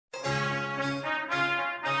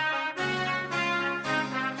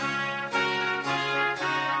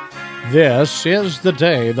This is the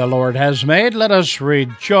day the Lord has made. Let us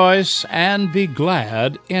rejoice and be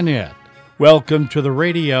glad in it. Welcome to the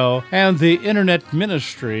radio and the internet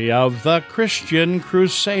ministry of the Christian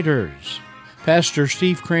Crusaders. Pastor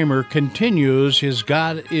Steve Kramer continues his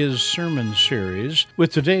God Is sermon series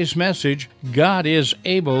with today's message, God is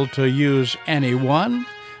able to use anyone,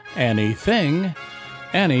 anything,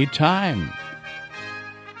 anytime.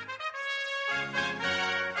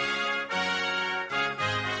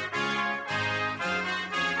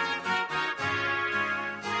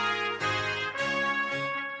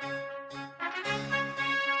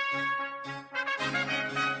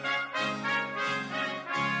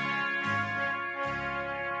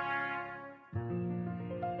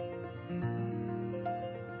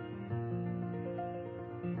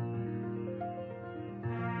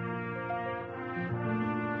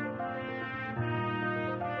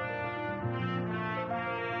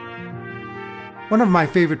 One of my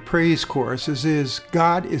favorite praise choruses is,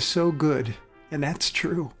 God is so good, and that's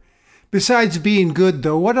true. Besides being good,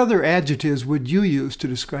 though, what other adjectives would you use to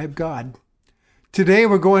describe God? Today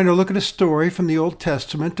we're going to look at a story from the Old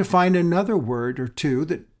Testament to find another word or two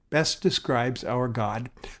that best describes our God.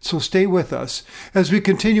 So stay with us as we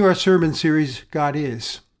continue our sermon series, God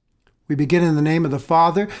Is. We begin in the name of the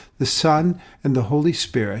Father, the Son, and the Holy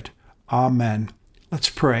Spirit. Amen. Let's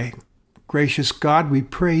pray. Gracious God, we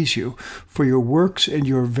praise you for your works and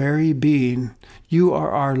your very being. You are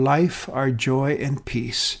our life, our joy, and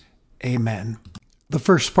peace. Amen. The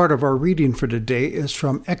first part of our reading for today is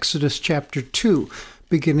from Exodus chapter 2,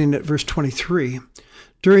 beginning at verse 23.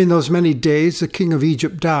 During those many days, the king of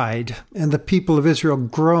Egypt died, and the people of Israel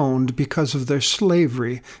groaned because of their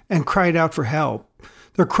slavery and cried out for help.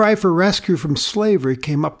 Their cry for rescue from slavery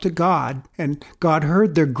came up to God, and God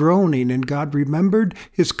heard their groaning, and God remembered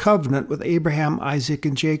his covenant with Abraham, Isaac,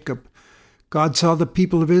 and Jacob. God saw the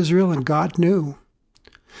people of Israel, and God knew.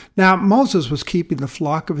 Now Moses was keeping the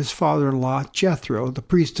flock of his father-in-law, Jethro, the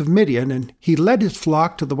priest of Midian, and he led his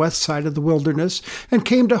flock to the west side of the wilderness and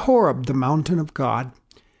came to Horeb, the mountain of God.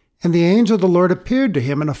 And the angel of the Lord appeared to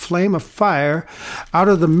him in a flame of fire out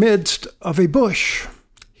of the midst of a bush.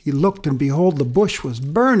 He looked, and behold, the bush was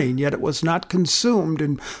burning, yet it was not consumed.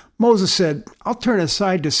 And Moses said, I'll turn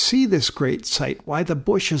aside to see this great sight, why the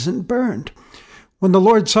bush isn't burned. When the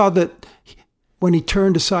Lord saw that, when he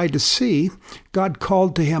turned aside to see, God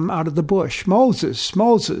called to him out of the bush, Moses,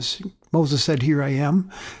 Moses. Moses said, Here I am.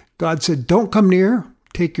 God said, Don't come near.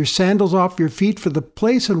 Take your sandals off your feet, for the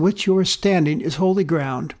place on which you are standing is holy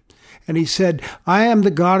ground. And he said, I am the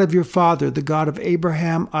God of your father, the God of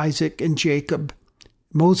Abraham, Isaac, and Jacob.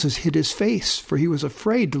 Moses hid his face, for he was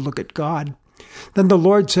afraid to look at God. Then the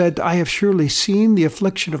Lord said, I have surely seen the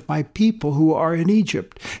affliction of my people who are in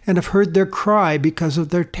Egypt, and have heard their cry because of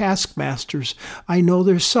their taskmasters. I know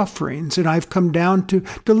their sufferings, and I have come down to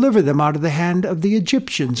deliver them out of the hand of the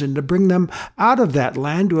Egyptians, and to bring them out of that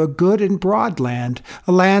land to a good and broad land,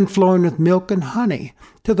 a land flowing with milk and honey,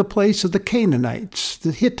 to the place of the Canaanites,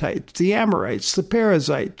 the Hittites, the Amorites, the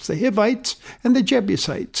Perizzites, the Hivites, and the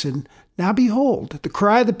Jebusites. And now behold, the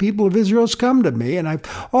cry of the people of Israel has come to me, and I've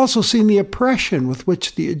also seen the oppression with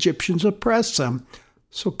which the Egyptians oppress them.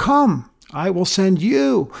 So come, I will send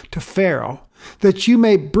you to Pharaoh, that you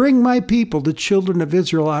may bring my people, the children of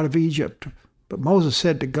Israel, out of Egypt. But Moses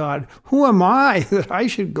said to God, Who am I that I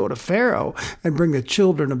should go to Pharaoh and bring the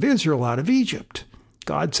children of Israel out of Egypt?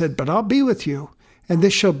 God said, But I'll be with you, and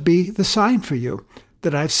this shall be the sign for you,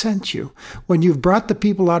 that I've sent you. When you've brought the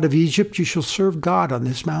people out of Egypt, you shall serve God on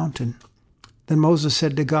this mountain. Then Moses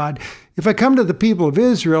said to God, If I come to the people of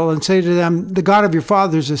Israel and say to them, The God of your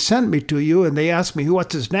fathers has sent me to you, and they ask me,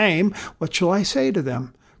 What's his name? What shall I say to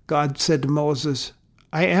them? God said to Moses,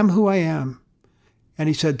 I am who I am. And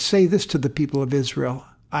he said, Say this to the people of Israel,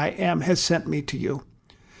 I am has sent me to you.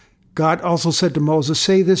 God also said to Moses,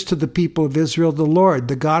 Say this to the people of Israel, The Lord,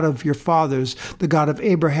 the God of your fathers, the God of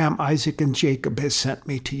Abraham, Isaac, and Jacob, has sent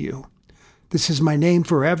me to you. This is my name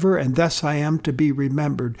forever, and thus I am to be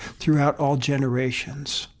remembered throughout all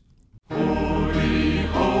generations. Holy,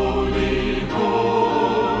 holy,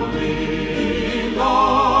 holy,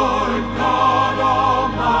 Lord God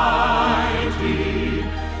Almighty,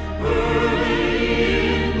 early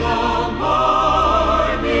in the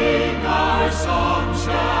morning our song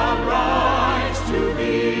shall rise to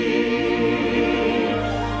thee.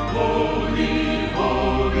 Holy,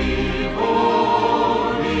 holy,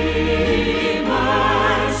 holy,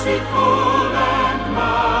 merciful and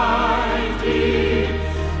mighty,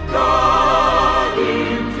 God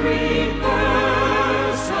in three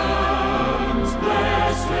persons,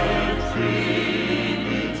 blessed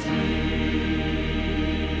Trinity.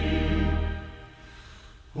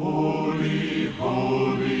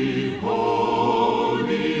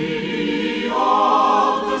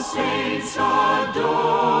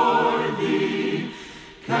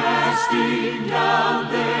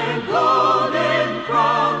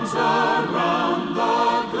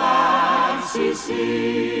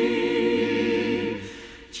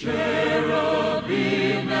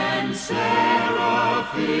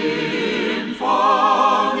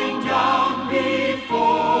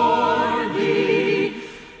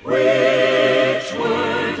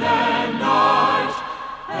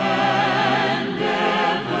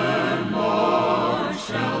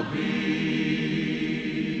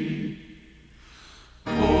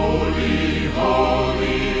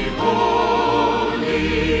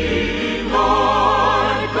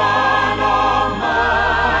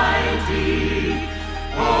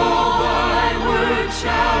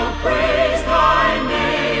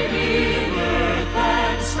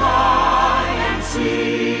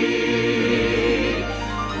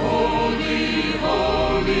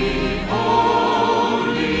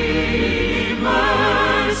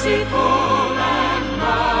 merciful and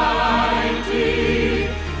mighty,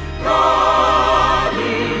 God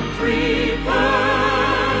in three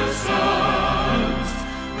persons,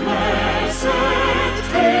 blessed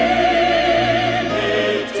Trinity.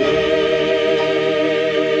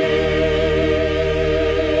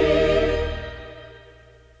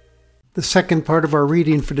 The second part of our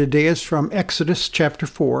reading for today is from Exodus chapter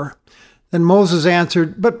 4. Then Moses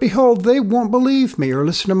answered, "But behold, they won't believe me or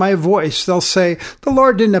listen to my voice. They'll say, 'The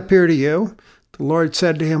Lord didn't appear to you.' The Lord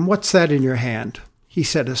said to him, 'What's that in your hand?' He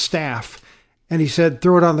said, 'A staff.' And he said,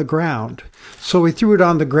 'Throw it on the ground.' So he threw it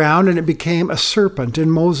on the ground, and it became a serpent,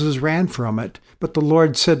 and Moses ran from it. But the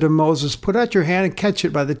Lord said to Moses, 'Put out your hand and catch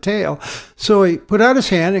it by the tail.' So he put out his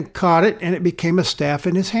hand and caught it, and it became a staff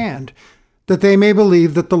in his hand, that they may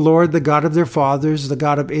believe that the Lord, the God of their fathers, the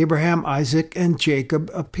God of Abraham, Isaac, and Jacob,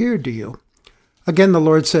 appeared to you." Again the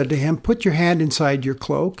Lord said to him, "Put your hand inside your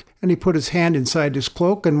cloak." And he put his hand inside his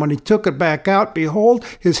cloak, and when he took it back out, behold,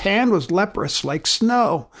 his hand was leprous like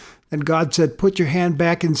snow. Then God said, "Put your hand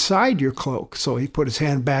back inside your cloak." So he put his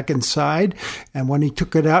hand back inside, and when he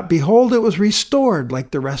took it out, behold, it was restored like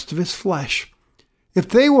the rest of his flesh. "If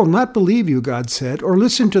they will not believe you," God said, "or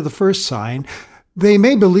listen to the first sign, they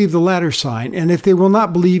may believe the latter sign. And if they will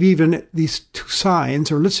not believe even these two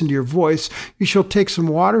signs or listen to your voice, you shall take some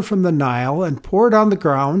water from the Nile and pour it on the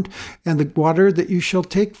ground, and the water that you shall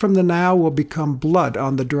take from the Nile will become blood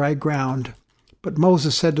on the dry ground." But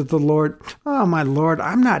Moses said to the Lord, "Oh, my Lord,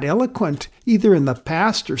 I'm not eloquent, either in the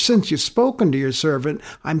past or since you've spoken to your servant.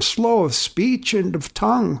 I'm slow of speech and of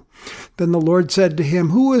tongue." Then the Lord said to him,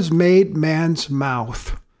 "Who has made man's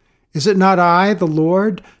mouth? Is it not I, the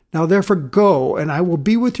Lord? Now therefore go, and I will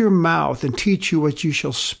be with your mouth and teach you what you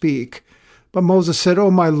shall speak." But Moses said,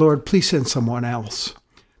 "Oh, my Lord, please send someone else."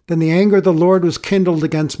 Then the anger of the Lord was kindled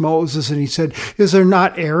against Moses, and he said, "Is there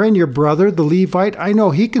not Aaron, your brother, the Levite? I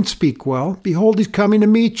know he can speak well. Behold, he's coming to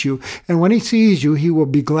meet you, and when he sees you, he will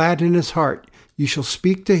be glad in his heart. You shall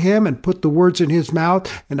speak to him and put the words in his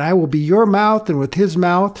mouth, and I will be your mouth and with his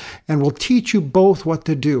mouth, and will teach you both what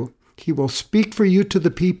to do. He will speak for you to the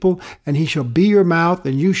people, and he shall be your mouth,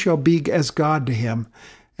 and you shall be as God to him.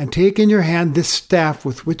 And take in your hand this staff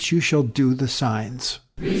with which you shall do the signs."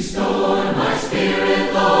 Restore my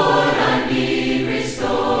spirit, Lord, I need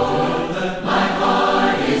restored. My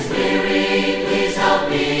heart is weary, please help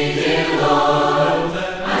me, dear Lord.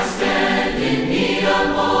 I stand in need of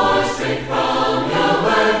more strength from your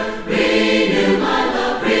word. Renew my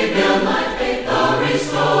love, rebuild my faith, oh,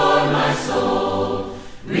 restore my soul.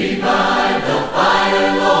 Revive the fire,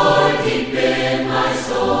 Lord, deep in my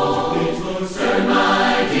soul. Stir my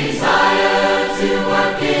desire to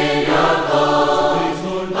work in your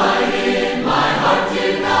fold. Light in my heart,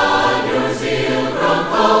 dear God, your zeal grown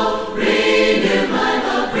cold. Renew my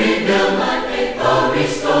love, rebuild my faith, oh,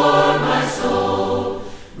 restore my soul.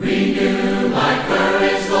 Renew my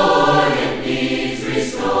courage, Lord, it needs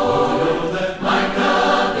restored. My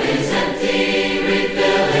cup is empty,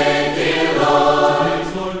 refill it, dear Lord.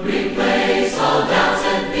 Replace all doubts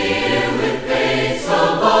and fear with faith so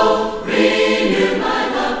bold. Renew my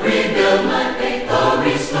love, rebuild my faith, oh,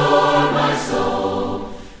 restore my soul.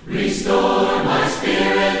 Restore my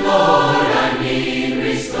spirit, Lord, I need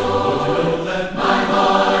restored. My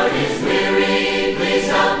heart is weary, please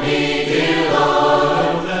help me, dear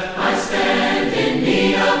Lord. I stand in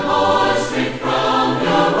need of more strength from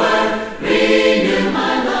your word. Renew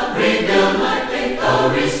my love, rebuild my faith, oh,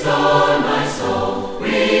 restore my soul.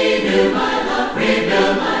 Renew my love,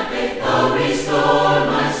 rebuild my faith, oh, restore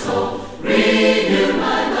my soul. Renew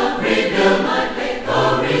my love, rebuild my faith,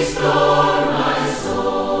 oh, restore my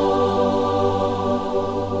soul.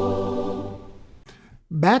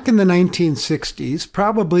 Back in the 1960s,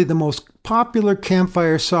 probably the most popular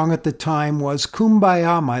campfire song at the time was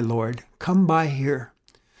 "Kumbaya, My Lord, Come By Here."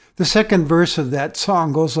 The second verse of that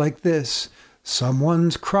song goes like this: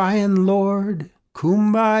 "Someone's crying, Lord,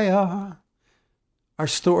 Kumbaya." Our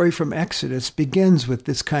story from Exodus begins with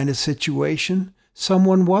this kind of situation.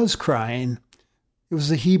 Someone was crying. It was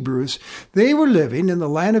the Hebrews. They were living in the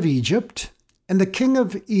land of Egypt, and the king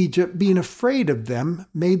of Egypt, being afraid of them,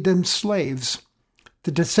 made them slaves.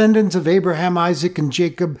 The descendants of Abraham, Isaac, and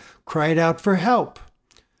Jacob cried out for help.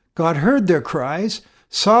 God heard their cries,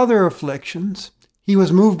 saw their afflictions. He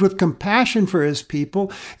was moved with compassion for his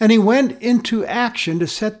people, and he went into action to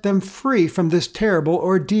set them free from this terrible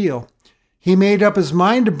ordeal. He made up his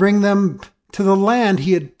mind to bring them to the land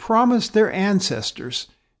he had promised their ancestors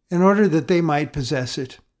in order that they might possess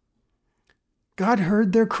it. God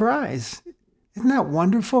heard their cries. Isn't that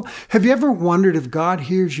wonderful? Have you ever wondered if God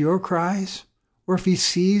hears your cries or if he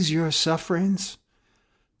sees your sufferings?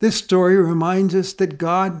 This story reminds us that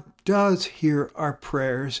God does hear our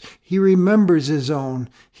prayers. He remembers his own.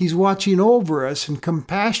 He's watching over us and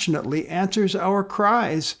compassionately answers our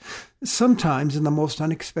cries, sometimes in the most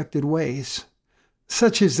unexpected ways.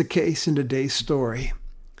 Such is the case in today's story.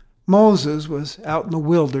 Moses was out in the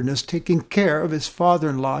wilderness taking care of his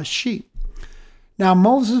father-in-law's sheep. Now,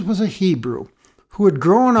 Moses was a Hebrew who had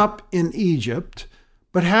grown up in Egypt,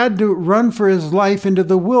 but had to run for his life into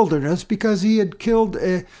the wilderness because he had killed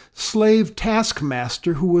a slave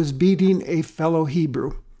taskmaster who was beating a fellow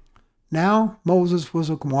Hebrew. Now, Moses was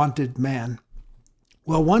a wanted man.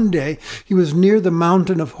 Well, one day, he was near the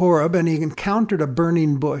mountain of Horeb, and he encountered a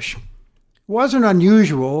burning bush. It wasn't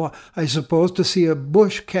unusual, I suppose, to see a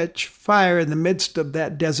bush catch fire in the midst of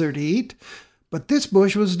that desert heat, but this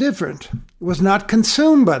bush was different. It was not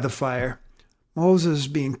consumed by the fire. Moses,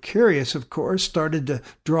 being curious, of course, started to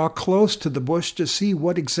draw close to the bush to see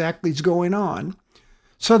what exactly is going on.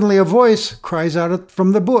 Suddenly a voice cries out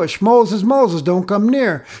from the bush, "Moses, Moses, don't come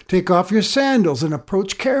near. Take off your sandals and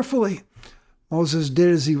approach carefully." Moses did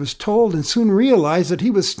as he was told and soon realized that he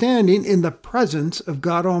was standing in the presence of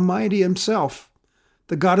God Almighty himself,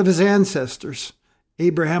 the God of his ancestors,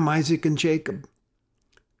 Abraham, Isaac, and Jacob.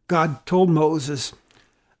 God told Moses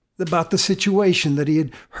about the situation, that he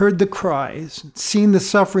had heard the cries, seen the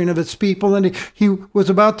suffering of his people, and he was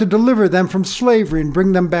about to deliver them from slavery and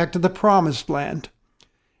bring them back to the promised land.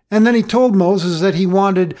 And then he told Moses that he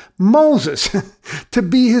wanted Moses to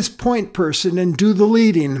be his point person and do the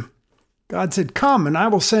leading. God said, "Come, and I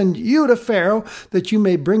will send you to Pharaoh that you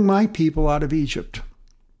may bring my people out of Egypt."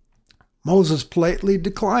 Moses politely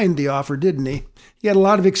declined the offer, didn't he? He had a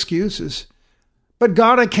lot of excuses. "But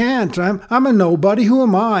God, I can't. I'm a nobody. Who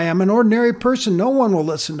am I? I'm an ordinary person. No one will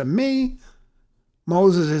listen to me.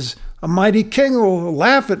 Moses is a mighty king who will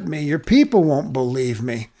laugh at me. Your people won't believe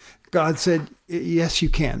me." God said, "Yes, you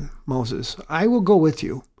can, Moses. I will go with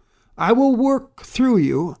you. I will work through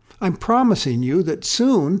you. I'm promising you that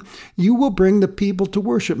soon you will bring the people to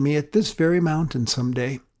worship me at this very mountain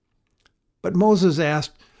someday." But Moses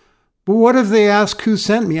asked, "But what if they ask who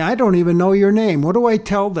sent me? I don't even know your name. What do I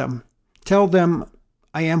tell them?" "Tell them,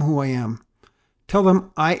 I am who I am. Tell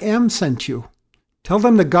them I am sent you. Tell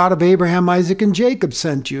them the God of Abraham, Isaac, and Jacob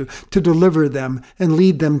sent you to deliver them and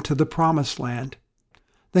lead them to the promised land.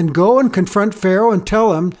 Then go and confront Pharaoh and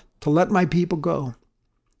tell him to let my people go."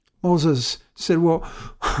 Moses said, "Well,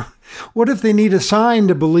 what if they need a sign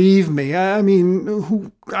to believe me? I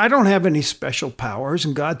don't have any special powers."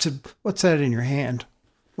 And God said, "What's that in your hand?"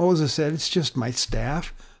 Moses said, "It's just my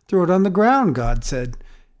staff." "Throw it on the ground," God said.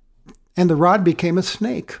 And the rod became a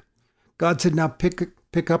snake. God said, "Now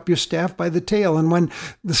pick up your staff by the tail." And when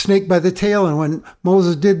the snake by the tail, and when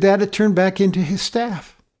Moses did that, it turned back into his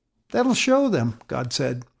staff. "That'll show them," God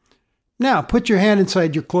said. "Now put your hand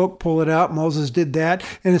inside your cloak, pull it out." Moses did that,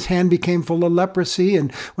 and his hand became full of leprosy.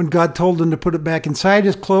 And when God told him to put it back inside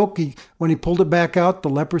his cloak, when he pulled it back out, the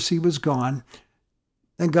leprosy was gone.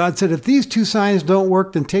 And God said, "If these two signs don't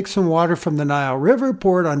work, then take some water from the Nile River,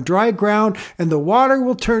 pour it on dry ground, and the water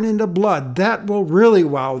will turn into blood. That will really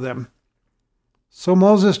wow them." So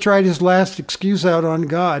Moses tried his last excuse out on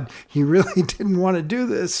God. He really didn't want to do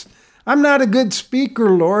this. "I'm not a good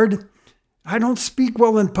speaker, Lord. I don't speak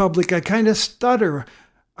well in public. I kind of stutter.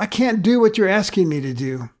 I can't do what you're asking me to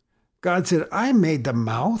do." God said, "I made the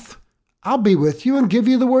mouth. I'll be with you and give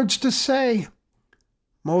you the words to say."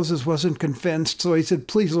 Moses wasn't convinced, so he said,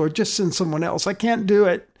 "Please, Lord, just send someone else. I can't do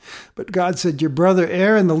it." But God said, "Your brother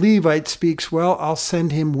Aaron the Levite speaks well. I'll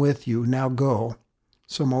send him with you. Now go."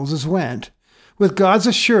 So Moses went. With God's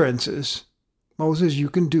assurances, "Moses, you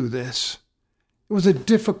can do this." It was a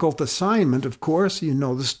difficult assignment, of course. You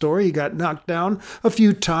know the story. He got knocked down a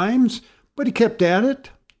few times, but he kept at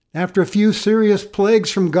it. After a few serious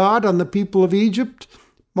plagues from God on the people of Egypt,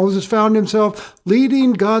 Moses found himself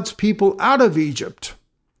leading God's people out of Egypt,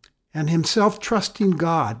 and himself trusting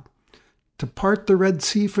God to part the Red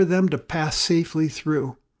Sea for them to pass safely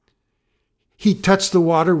through. He touched the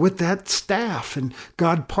water with that staff, and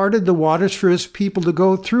God parted the waters for his people to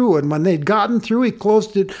go through. And when they'd gotten through, he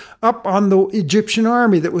closed it up on the Egyptian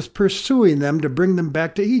army that was pursuing them to bring them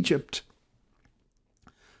back to Egypt.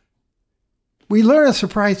 We learn a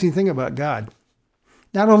surprising thing about God.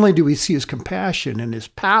 Not only do we see his compassion and his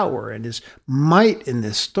power and his might in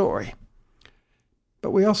this story,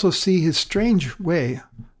 but we also see his strange way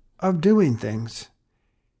of doing things.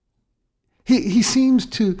 He seems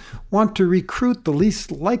to want to recruit the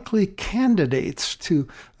least likely candidates to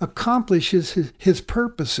accomplish his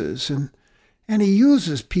purposes, and he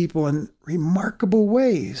uses people in remarkable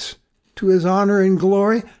ways to his honor and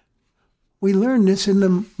glory. We learn this in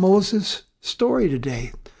the Moses story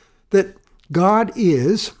today, that God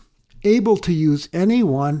is able to use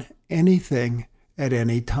anyone, anything, at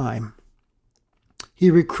any time. He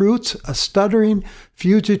recruits a stuttering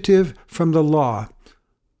fugitive from the law,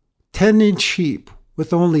 tending sheep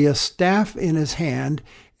with only a staff in his hand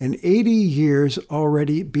and 80 years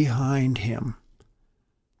already behind him.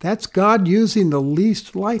 That's God using the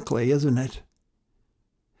least likely, isn't it?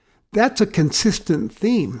 That's a consistent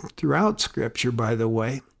theme throughout Scripture, by the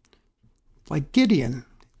way. Like Gideon,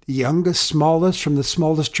 the youngest, smallest from the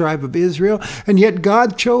smallest tribe of Israel, and yet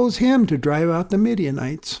God chose him to drive out the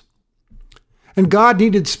Midianites. And God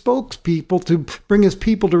needed spokespeople to bring his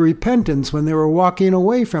people to repentance when they were walking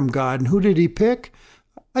away from God. And who did he pick?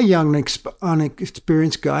 A young,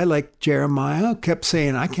 unexperienced guy like Jeremiah kept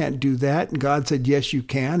saying, I can't do that. And God said, yes, you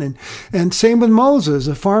can. And same with Moses,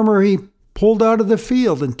 a farmer he pulled out of the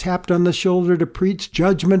field and tapped on the shoulder to preach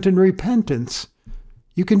judgment and repentance.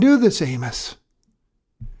 You can do this, Amos.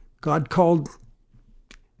 God called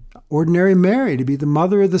ordinary Mary to be the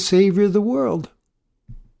mother of the Savior of the world.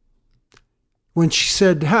 When she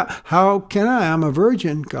said, how can I? I'm a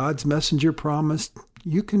virgin. God's messenger promised,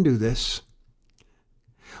 you can do this.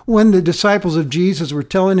 When the disciples of Jesus were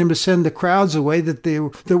telling him to send the crowds away that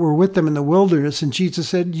were with them in the wilderness, and Jesus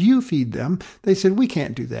said, you feed them, they said, we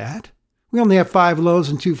can't do that. We only have 5 loaves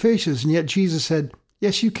and 2 fishes. And yet Jesus said,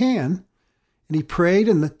 yes, you can. And he prayed,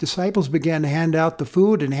 and the disciples began to hand out the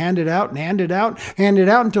food and hand it out and hand it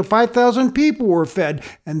out until 5,000 people were fed,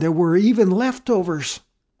 and there were even leftovers.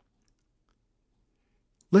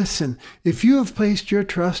 Listen, if you have placed your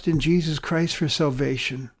trust in Jesus Christ for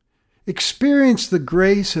salvation, experience the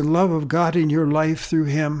grace and love of God in your life through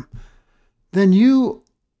him, then you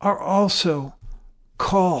are also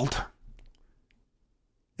called.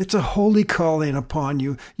 It's a holy calling upon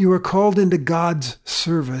you. You are called into God's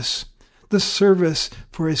service, the service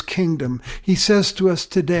for his kingdom. He says to us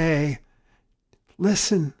today,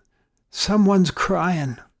 listen, someone's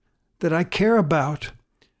crying that I care about.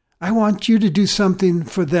 I want you to do something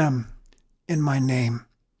for them in my name.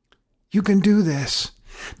 You can do this.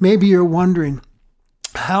 Maybe you're wondering,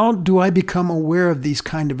 how do I become aware of these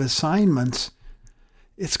kind of assignments?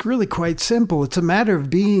 It's really quite simple. It's a matter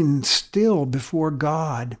of being still before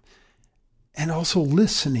God and also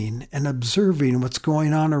listening and observing what's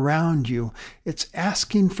going on around you. It's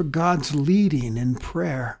asking for God's leading in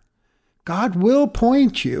prayer. God will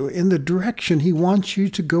point you in the direction he wants you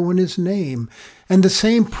to go in his name. And the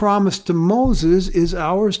same promise to Moses is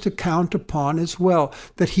ours to count upon as well,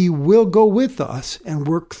 that he will go with us and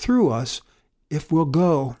work through us if we'll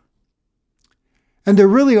go. And there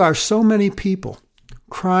really are so many people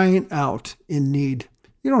crying out in need.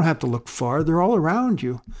 You don't have to look far. They're all around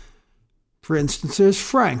you. For instance, there's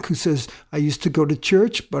Frank, who says, I used to go to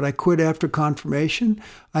church, but I quit after confirmation.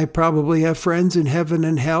 I probably have friends in heaven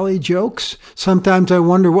and hell, he jokes. Sometimes I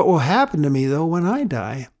wonder what will happen to me, though, when I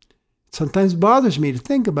die. It sometimes bothers me to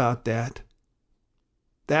think about that.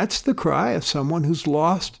 That's the cry of someone who's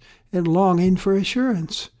lost and longing for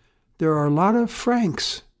assurance. There are a lot of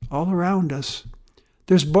Franks all around us.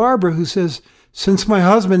 There's Barbara, who says, since my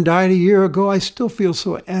husband died a year ago, I still feel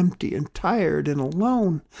so empty and tired and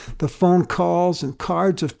alone. The phone calls and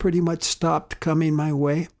cards have pretty much stopped coming my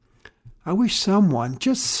way. I wish someone,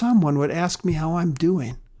 just someone, would ask me how I'm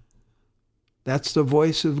doing. That's the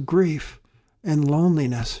voice of grief and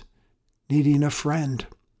loneliness, needing a friend.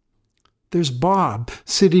 There's Bob,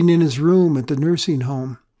 sitting in his room at the nursing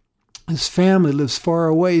home. His family lives far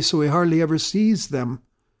away, so he hardly ever sees them.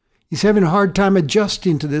 He's having a hard time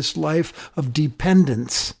adjusting to this life of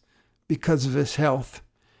dependence because of his health.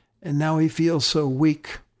 And now he feels so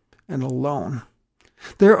weak and alone.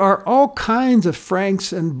 There are all kinds of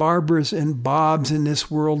Franks and Barbaras and Bobs in this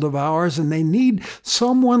world of ours, and they need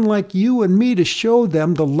someone like you and me to show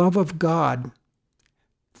them the love of God.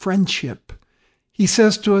 Friendship. He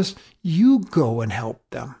says to us, you go and help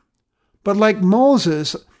them. But like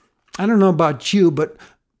Moses, I don't know about you, but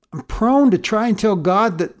I'm prone to try and tell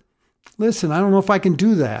God that, listen, I don't know if I can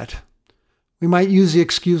do that. We might use the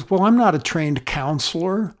excuse, well, I'm not a trained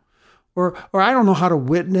counselor, or I don't know how to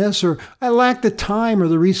witness, or I lack the time or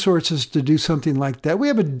the resources to do something like that. We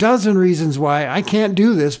have a dozen reasons why I can't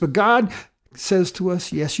do this, but God says to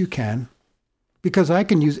us, yes, you can, because I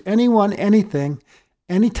can use anyone, anything,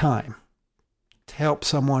 anytime to help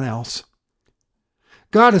someone else.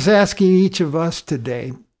 God is asking each of us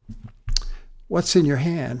today, what's in your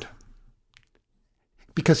hand?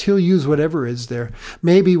 Because he'll use whatever is there.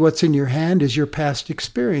 Maybe what's in your hand is your past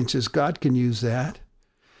experiences. God can use that.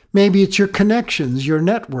 Maybe it's your connections, your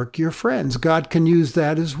network, your friends. God can use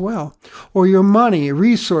that as well. Or your money,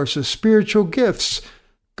 resources, spiritual gifts.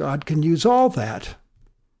 God can use all that.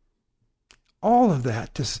 all of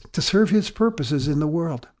that to serve his purposes in the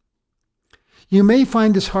world. You may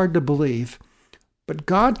find this hard to believe, but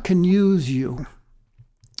God can use you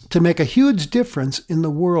to make a huge difference in the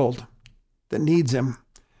world that needs him.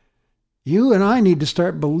 You and I need to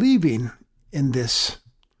start believing in this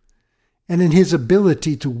and in his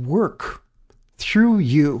ability to work through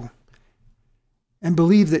you, and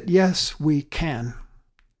believe that, yes, we can.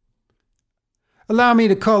 Allow me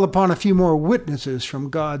to call upon a few more witnesses from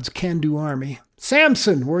God's can-do army.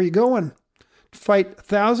 Samson, where are you going? Fight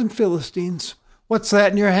 1,000 Philistines. What's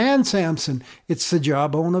that in your hand, Samson? It's the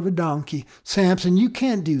jawbone of a donkey. Samson, you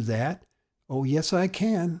can't do that. Oh, yes, I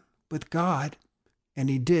can, with God. And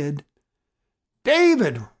he did.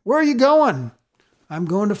 David, where are you going? I'm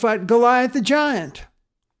going to fight Goliath the giant.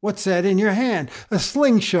 What's that in your hand? A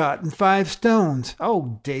slingshot and 5 stones.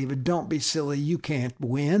 Oh, David, don't be silly. You can't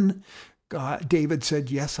win. David said,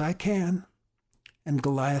 yes, I can. And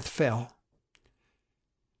Goliath fell.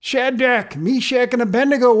 Shadrach, Meshach, and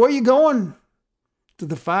Abednego, where are you going? To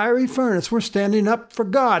the fiery furnace. We're standing up for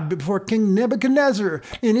God before King Nebuchadnezzar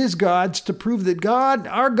and his gods to prove that God,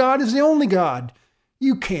 our God, is the only God.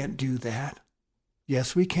 You can't do that.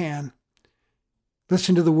 Yes, we can.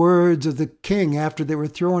 Listen to the words of the king after they were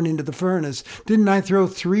thrown into the furnace. Didn't I throw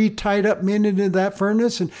 3 tied up men into that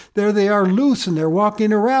furnace? And there they are loose and they're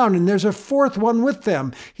walking around and there's a 4th one with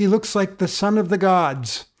them. He looks like the son of the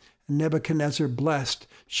gods. And Nebuchadnezzar blessed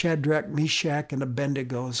Shadrach, Meshach, and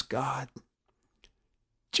Abednego's God.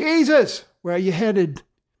 Jesus, where are you headed?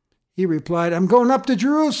 He replied, I'm going up to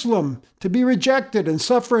Jerusalem to be rejected and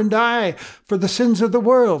suffer and die for the sins of the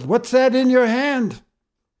world. What's that in your hand?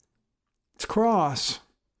 It's a cross.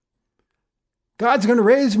 God's going to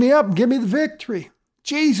raise me up and give me the victory.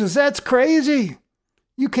 Jesus, that's crazy.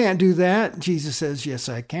 You can't do that. Jesus says, yes,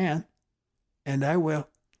 I can. And I will.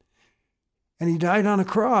 And he died on a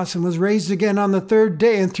cross and was raised again on the 3rd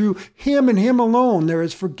day. And through him and him alone, there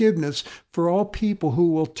is forgiveness for all people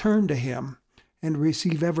who will turn to him and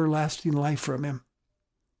receive everlasting life from him.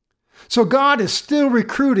 So God is still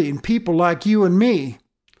recruiting people like you and me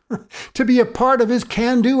to be a part of his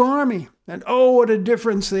can-do army. And oh, what a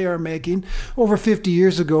difference they are making. Over 50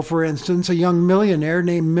 years ago, for instance, a young millionaire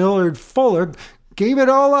named Millard Fuller gave it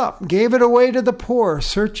all up, gave it away to the poor,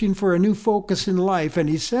 searching for a new focus in life. And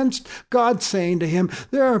he sensed God saying to him,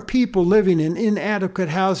 there are people living in inadequate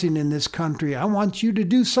housing in this country. I want you to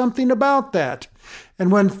do something about that.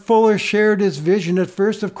 And when Fuller shared his vision at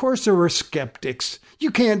first, of course there were skeptics. You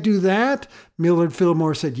can't do that. Millard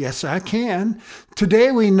Fillmore said, yes, I can.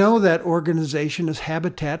 Today we know that organization is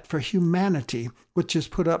Habitat for Humanity, which has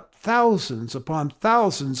put up thousands upon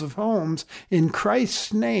thousands of homes in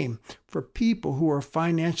Christ's name for people who are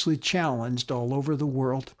financially challenged all over the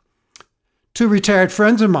world. 2 retired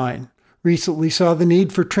friends of mine recently saw the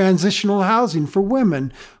need for transitional housing for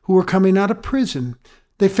women who were coming out of prison.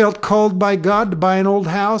 They felt called by God to buy an old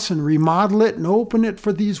house and remodel it and open it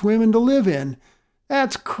for these women to live in.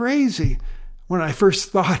 That's crazy. When I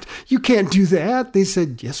first thought, you can't do that, they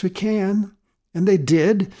said, yes, we can. And they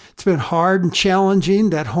did. It's been hard and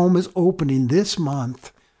challenging. That home is opening this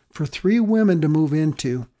month for 3 women to move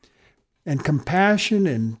into. And compassion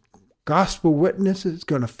and gospel witness is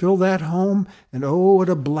going to fill that home. And oh, what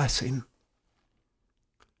a blessing.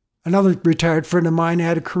 Another retired friend of mine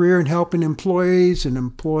had a career in helping employees and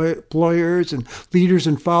employers and leaders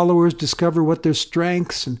and followers discover what their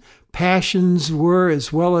strengths and passions were,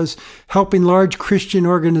 as well as helping large Christian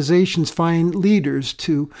organizations find leaders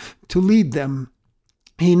to lead them.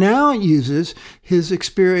 He now uses his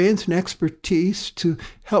experience and expertise to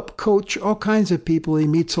help coach all kinds of people he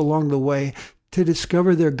meets along the way to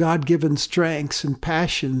discover their God-given strengths and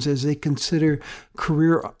passions as they consider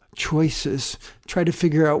career choices, try to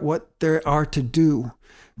figure out what there are to do.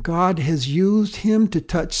 God has used him to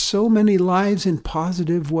touch so many lives in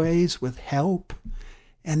positive ways with help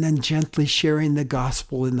and then gently sharing the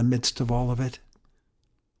gospel in the midst of all of it.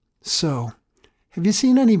 So, have you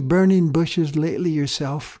seen any burning bushes lately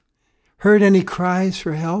yourself? Heard any cries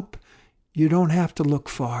for help? You don't have to look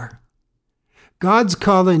far. God's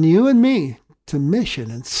calling you and me to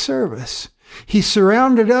mission and service. He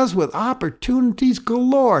surrounded us with opportunities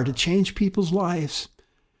galore to change people's lives.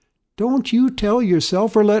 Don't you tell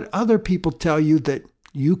yourself or let other people tell you that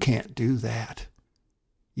you can't do that.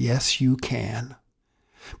 Yes, you can.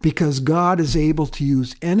 Because God is able to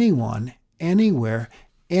use anyone, anywhere,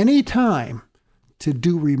 anytime to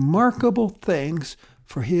do remarkable things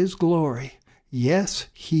for his glory. Yes,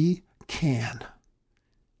 he can.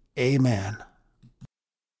 Amen.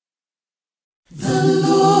 The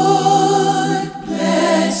Lord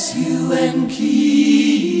bless you and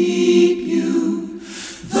keep you.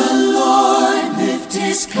 The Lord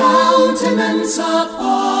His countenance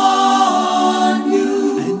upon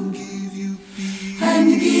you, and give you peace,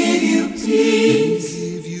 and give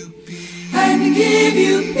you peace, and give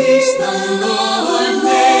you peace. The Lord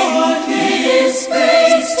make His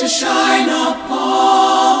face to shine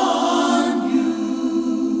upon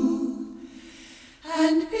you,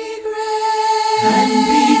 and be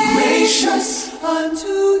gracious unto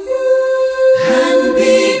you, and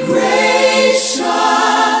be gracious.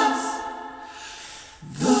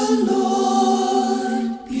 The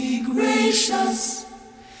Lord be gracious,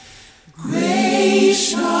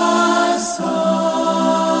 gracious unto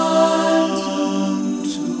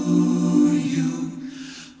you.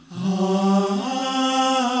 Amen.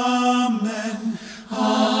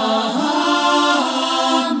 Amen.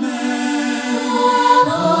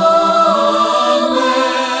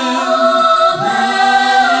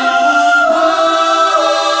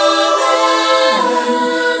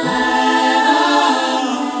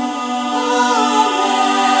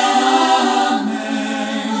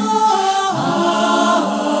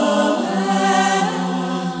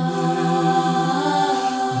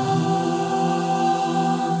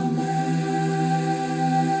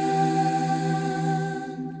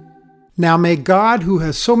 Now may God, who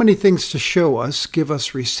has so many things to show us, give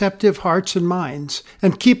us receptive hearts and minds,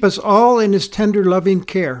 and keep us all in His tender loving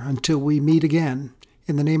care until we meet again.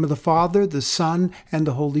 In the name of the Father, the Son, and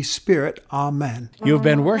the Holy Spirit. Amen. You've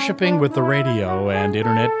been worshiping with the radio and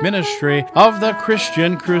internet ministry of the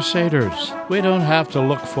Christian Crusaders. We don't have to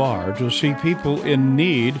look far to see people in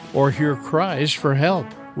need or hear cries for help.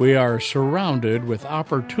 We are surrounded with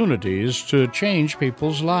opportunities to change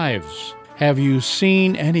people's lives. Have you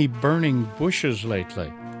seen any burning bushes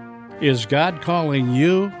lately? Is God calling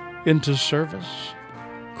you into service?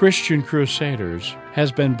 Christian Crusaders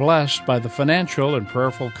has been blessed by the financial and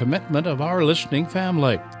prayerful commitment of our listening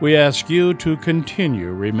family. We ask you to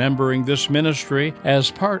continue remembering this ministry as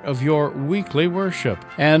part of your weekly worship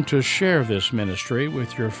and to share this ministry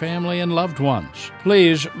with your family and loved ones.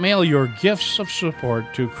 Please mail your gifts of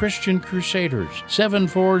support to Christian Crusaders,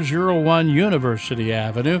 7401 University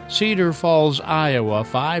Avenue, Cedar Falls, Iowa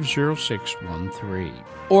 50613.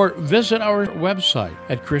 Or visit our website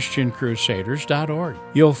at ChristianCrusaders.org.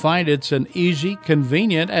 You'll find it's an easy,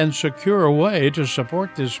 convenient, and secure way to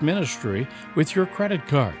support this ministry with your credit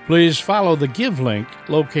card. Please follow the Give link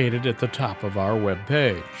located at the top of our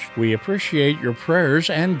webpage. We appreciate your prayers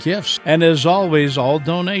and gifts, and as always, all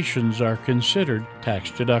donations are considered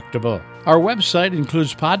tax-deductible. Our website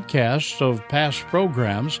includes podcasts of past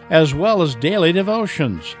programs, as well as daily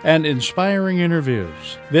devotions and inspiring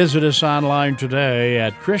interviews. Visit us online today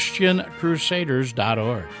at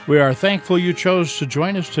ChristianCrusaders.org. We are thankful you chose to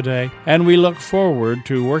join us today, and we look forward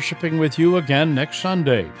to worshiping with you again next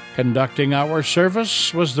Sunday. Conducting our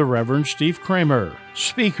service was the Reverend Steve Kramer,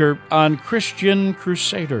 speaker on Christian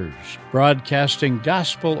Crusaders, broadcasting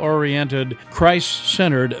gospel-oriented,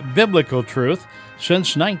 Christ-centered biblical truth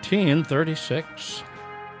since 1936.